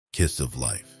Kiss of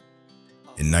Life.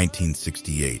 In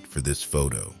 1968, for this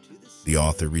photo, the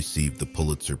author received the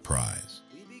Pulitzer Prize,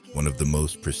 one of the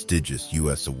most prestigious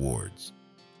U.S. awards,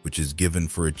 which is given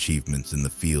for achievements in the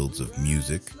fields of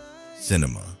music,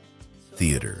 cinema,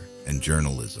 theater, and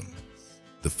journalism.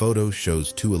 The photo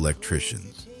shows two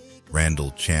electricians,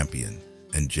 Randall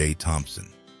and J. Thompson,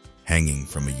 hanging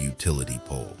from a utility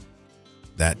pole.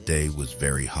 That day was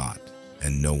very hot,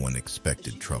 and no one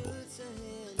expected trouble.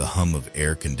 The hum of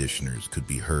air conditioners could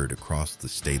be heard across the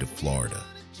state of Florida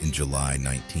in July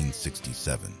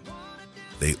 1967.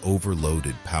 They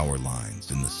overloaded power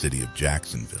lines in the city of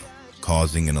Jacksonville,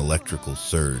 causing an electrical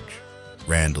surge.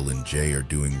 Randall and Jay are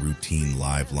doing routine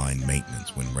live line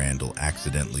maintenance when Randall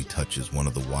accidentally touches one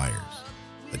of the wires.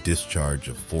 A discharge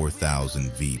of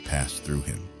 4,000 V passed through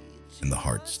him, and the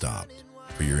heart stopped.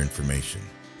 For your information,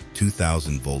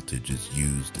 2,000 voltage is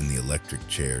used in the electric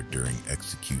chair during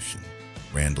execution.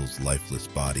 Randall's lifeless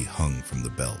body hung from the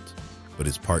belt, but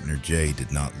his partner Jay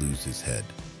did not lose his head.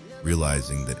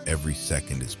 Realizing that every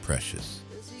second is precious,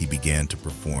 he began to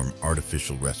perform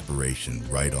artificial respiration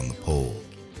right on the pole.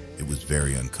 It was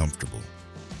very uncomfortable,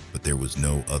 but there was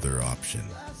no other option.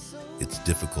 It's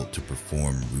difficult to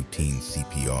perform routine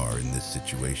CPR in this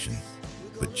situation,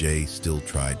 but Jay still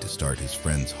tried to start his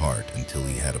friend's heart until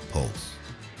he had a pulse.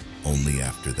 Only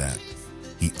after that,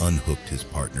 he unhooked his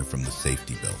partner from the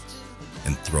safety belts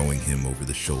and, throwing him over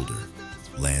the shoulder,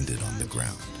 landed on the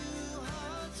ground.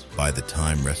 By the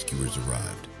time rescuers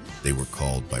arrived, they were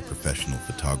called by professional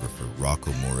photographer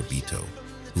Rocco Morabito,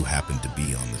 who happened to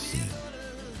be on the scene.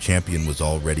 Champion was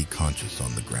already conscious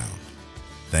on the ground.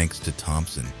 Thanks to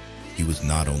Thompson, he was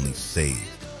not only saved,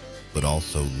 but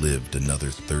also lived another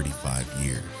 35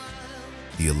 years.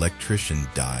 The electrician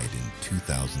died in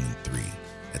 2003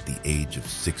 at the age of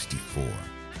 64.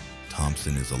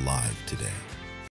 Thompson is alive today.